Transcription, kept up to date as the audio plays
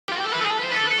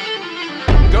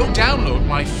Go download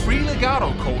my free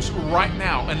legato course right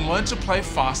now and learn to play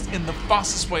fast in the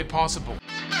fastest way possible.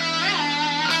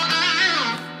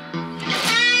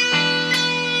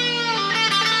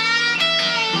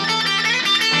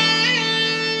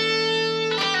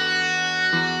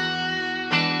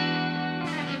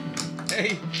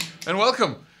 Hey, and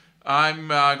welcome. I'm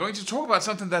going to talk about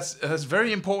something that's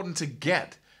very important to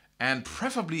get, and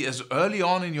preferably as early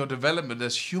on in your development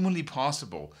as humanly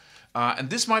possible. And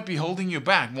this might be holding you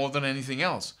back more than anything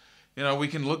else. You know, we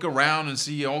can look around and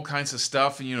see all kinds of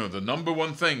stuff, and you know, the number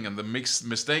one thing and the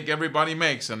mistake everybody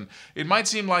makes, and it might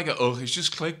seem like, oh, it's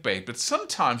just clickbait, but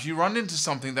sometimes you run into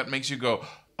something that makes you go,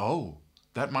 oh,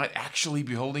 that might actually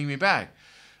be holding me back.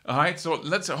 All right, so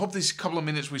let's hope these couple of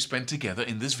minutes we spend together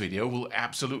in this video will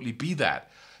absolutely be that.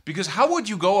 Because how would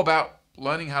you go about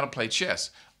learning how to play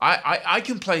chess? I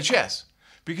can play chess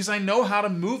because I know how to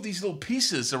move these little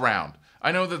pieces around.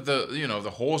 I know that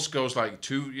the horse goes like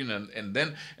two,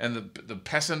 and the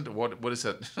peasant, what is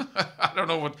it? I don't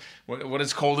know what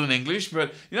it's called in English,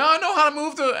 but I know how to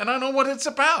move and I know what it's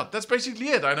about. That's basically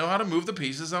it. I know how to move the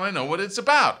pieces and I know what it's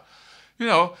about.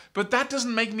 But that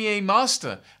doesn't make me a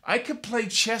master. I could play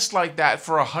chess like that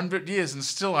for 100 years and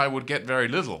still I would get very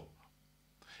little.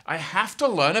 I have to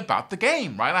learn about the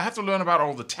game, right? I have to learn about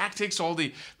all the tactics,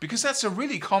 because that's a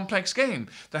really complex game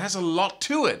that has a lot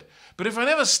to it. But if I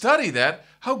never study that,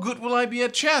 how good will I be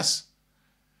at chess?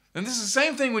 And this is the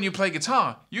same thing when you play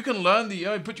guitar. You can learn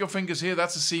put your fingers here,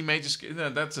 that's a C major,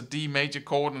 that's a D major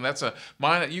chord, and that's a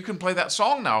minor. You can play that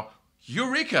song now.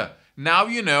 Eureka! Now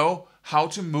you know how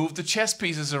to move the chess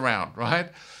pieces around,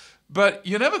 right? But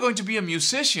you're never going to be a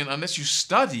musician unless you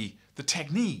study the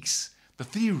techniques, the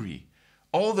theory,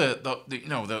 all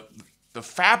the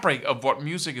fabric of what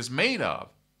music is made of,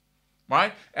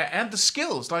 right? And the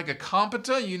skills. Like a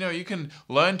carpenter, you can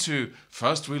learn to.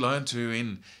 First, we learn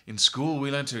to in school.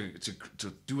 We learn to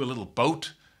do a little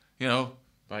boat,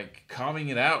 like carving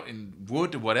it out in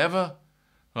wood or whatever,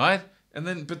 right?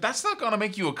 But that's not going to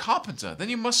make you a carpenter. Then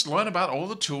you must learn about all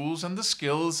the tools and the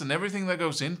skills and everything that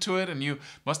goes into it. And you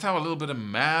must have a little bit of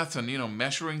math and,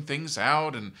 measuring things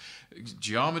out and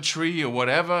geometry or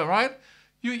whatever, right?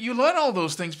 You learn all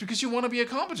those things because you want to be a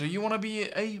carpenter. You want to be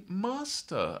a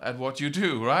master at what you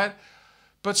do, right?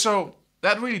 But so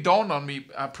that really dawned on me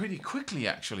pretty quickly,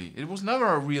 actually. It was never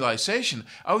a realization.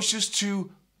 I was just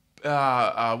too,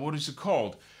 what is it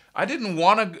called? I didn't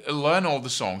want to learn all the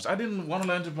songs. I didn't want to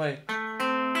learn to play.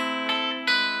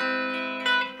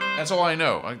 That's all I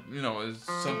know. It's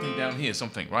something down here,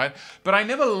 something, right? But I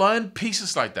never learned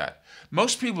pieces like that.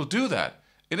 Most people do that.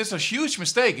 It is a huge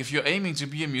mistake if you're aiming to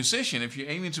be a musician, if you're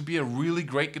aiming to be a really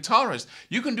great guitarist.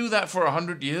 You can do that for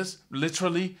 100 years,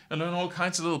 literally, and learn all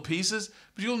kinds of little pieces,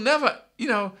 but you'll never,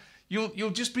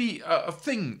 you'll just be a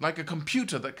thing, like a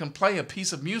computer that can play a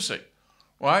piece of music,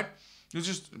 right? You'll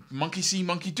just monkey see,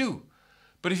 monkey do.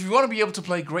 But if you want to be able to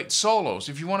play great solos,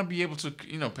 if you want to be able to,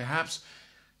 perhaps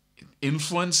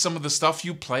influence some of the stuff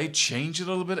you play, change it a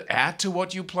little bit, add to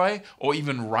what you play, or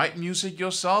even write music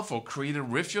yourself or create a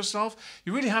riff yourself,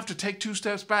 you really have to take 2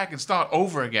 steps back and start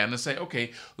over again and say,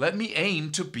 okay, let me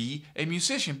aim to be a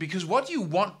musician, because what you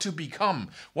want to become,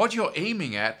 what you're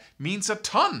aiming at, means a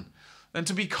ton. And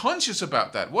to be conscious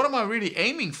about that. What am I really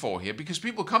aiming for here? Because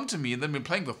people come to me and they've been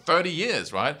playing for 30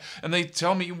 years, right? And they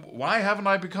tell me, why haven't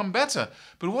I become better?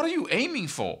 But what are you aiming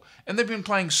for? And they've been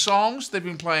playing songs, they've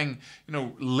been playing,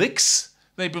 licks,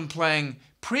 they've been playing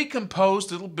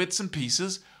pre-composed little bits and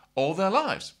pieces all their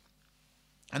lives.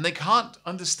 And they can't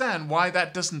understand why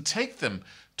that doesn't take them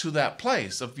to that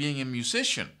place of being a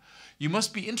musician. You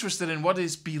must be interested in what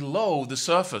is below the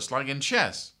surface, like in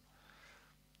chess.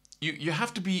 You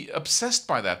have to be obsessed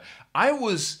by that. I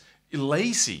was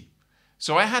lazy.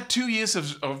 So I had 2 years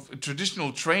of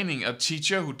traditional training, a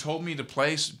teacher who told me to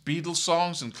play Beatles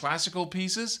songs and classical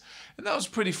pieces, and that was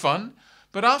pretty fun.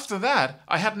 But after that,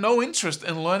 I had no interest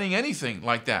in learning anything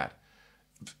like that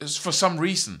for some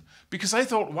reason. Because I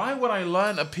thought, why would I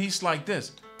learn a piece like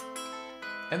this?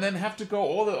 And then have to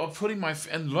go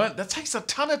and learn. That takes a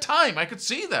ton of time. I could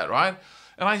see that, right?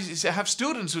 And I have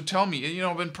students who tell me,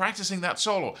 I've been practicing that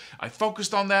solo. I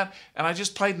focused on that, and I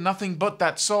just played nothing but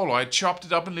that solo. I chopped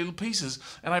it up in little pieces,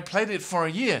 and I played it for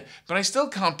a year. But I still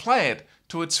can't play it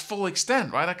to its full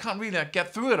extent, right? I can't really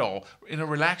get through it all in a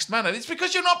relaxed manner. It's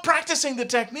because you're not practicing the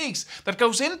techniques that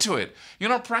goes into it.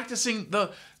 You're not practicing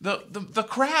the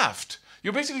craft.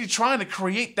 You're basically trying to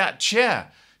create that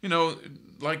chair,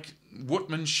 like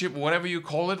woodmanship, whatever you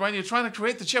call it, right? You're trying to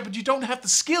create the chair, but you don't have the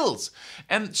skills.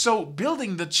 And so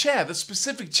building the chair, the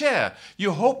specific chair,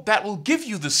 you hope that will give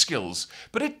you the skills,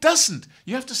 but it doesn't.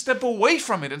 You have to step away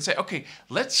from it and say, okay,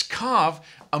 let's carve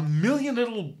a million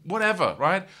little whatever,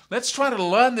 right? Let's try to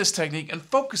learn this technique and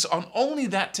focus on only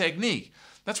that technique.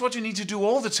 That's what you need to do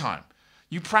all the time.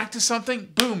 You practice something,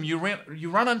 boom, you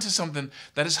run into something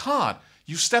that is hard.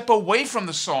 You step away from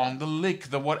the song, the lick,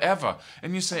 the whatever,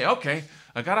 and you say, okay,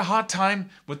 I got a hard time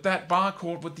with that bar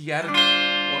chord with the added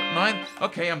 9.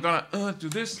 Okay, I'm gonna do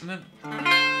this, and then,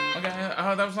 okay,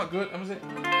 that was not good. Let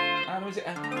me see,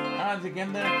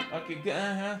 again there, okay,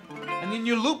 and then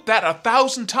you loop that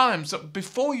 1,000 times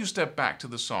before you step back to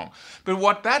the song. But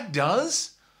what that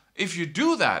does, if you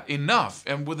do that enough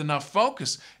and with enough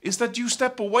focus, is that you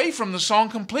step away from the song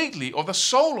completely, or the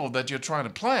solo that you're trying to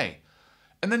play.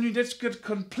 And then you just get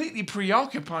completely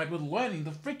preoccupied with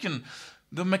learning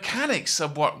the mechanics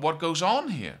of what goes on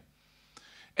here.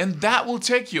 And that will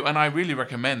take you, and I really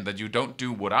recommend that you don't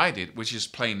do what I did, which is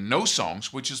play no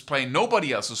songs, which is play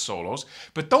nobody else's solos,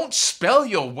 but don't spell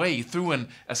your way through a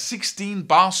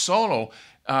 16-bar solo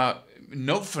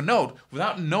note for note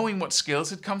without knowing what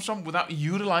skills it comes from, without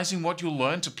utilizing what you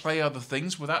learn to play other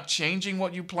things, without changing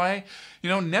what you play.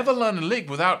 Never learn a lick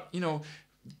without,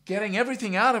 getting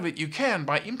everything out of it you can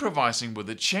by improvising with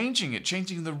it,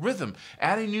 changing the rhythm,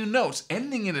 adding new notes,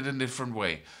 ending it in a different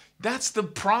way. That's the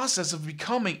process of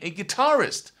becoming a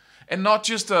guitarist, and not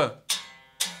just a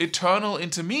eternal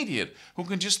intermediate who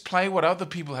can just play what other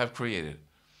people have created.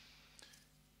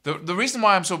 The reason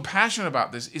why I'm so passionate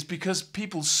about this is because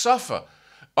people suffer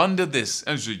under this.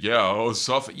 And you say, yeah, I'll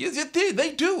suffer. Yes,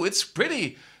 they do. It's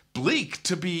pretty bleak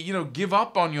to be, give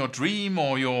up on your dream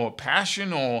or your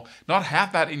passion or not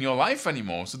have that in your life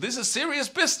anymore. So this is serious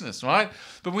business, right?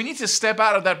 But we need to step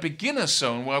out of that beginner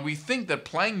zone where we think that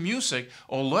playing music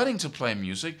or learning to play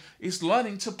music is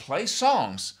learning to play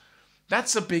songs.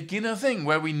 That's a beginner thing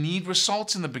where we need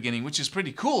results in the beginning, which is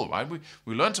pretty cool, right?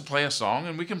 We learn to play a song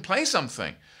and we can play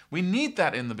something. We need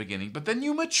that in the beginning, but then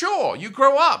you mature, you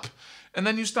grow up, and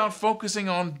then you start focusing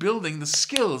on building the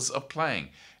skills of playing.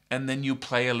 And then you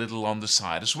play a little on the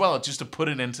side as well, just to put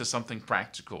it into something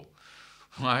practical,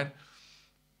 right?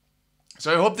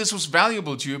 So I hope this was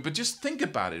valuable to you, but just think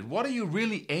about it. What are you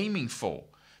really aiming for?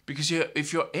 Because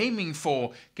if you're aiming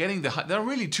for getting there are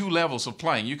really 2 levels of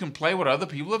playing. You can play what other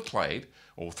people have played,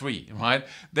 or 3, right?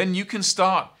 Then you can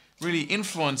start really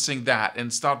influencing that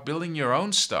and start building your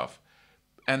own stuff.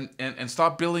 And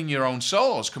start building your own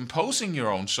solos, composing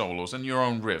your own solos and your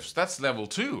own riffs. That's level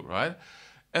 2, right?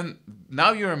 And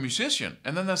now you're a musician.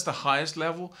 And then there's the highest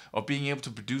level of being able to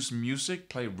produce music,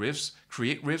 play riffs,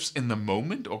 create riffs in the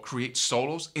moment, or create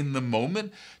solos in the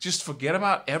moment. Just forget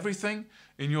about everything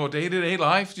in your day-to-day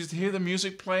life. Just hear the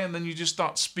music play and then you just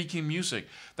start speaking music.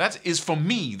 That is, for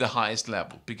me, the highest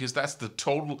level, because that's the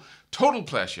total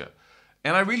pleasure.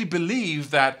 And I really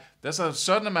believe that there's a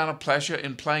certain amount of pleasure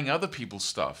in playing other people's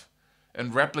stuff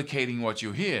and replicating what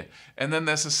you hear. And then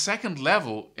there's a second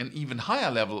level, an even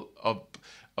higher level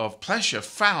of pleasure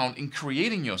found in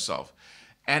creating yourself.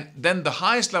 And then the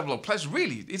highest level of pleasure,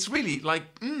 it's really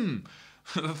like, the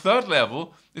third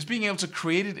level is being able to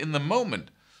create it in the moment.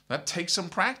 That takes some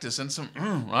practice and some,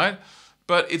 right?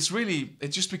 But it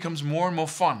just becomes more and more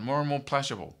fun, more and more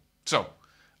pleasurable. So,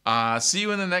 see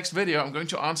you in the next video. I'm going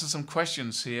to answer some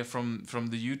questions here from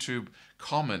the YouTube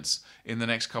comments in the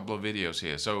next couple of videos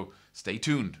here. So stay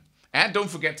tuned. And don't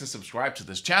forget to subscribe to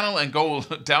this channel and go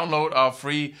download our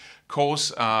free course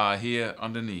here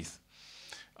underneath.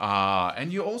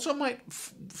 And you also might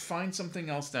find something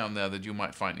else down there that you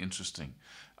might find interesting.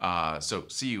 So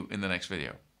see you in the next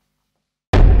video.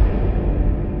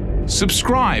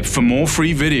 Subscribe for more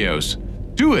free videos.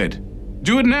 Do it.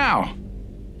 Do it now.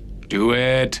 Do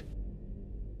it.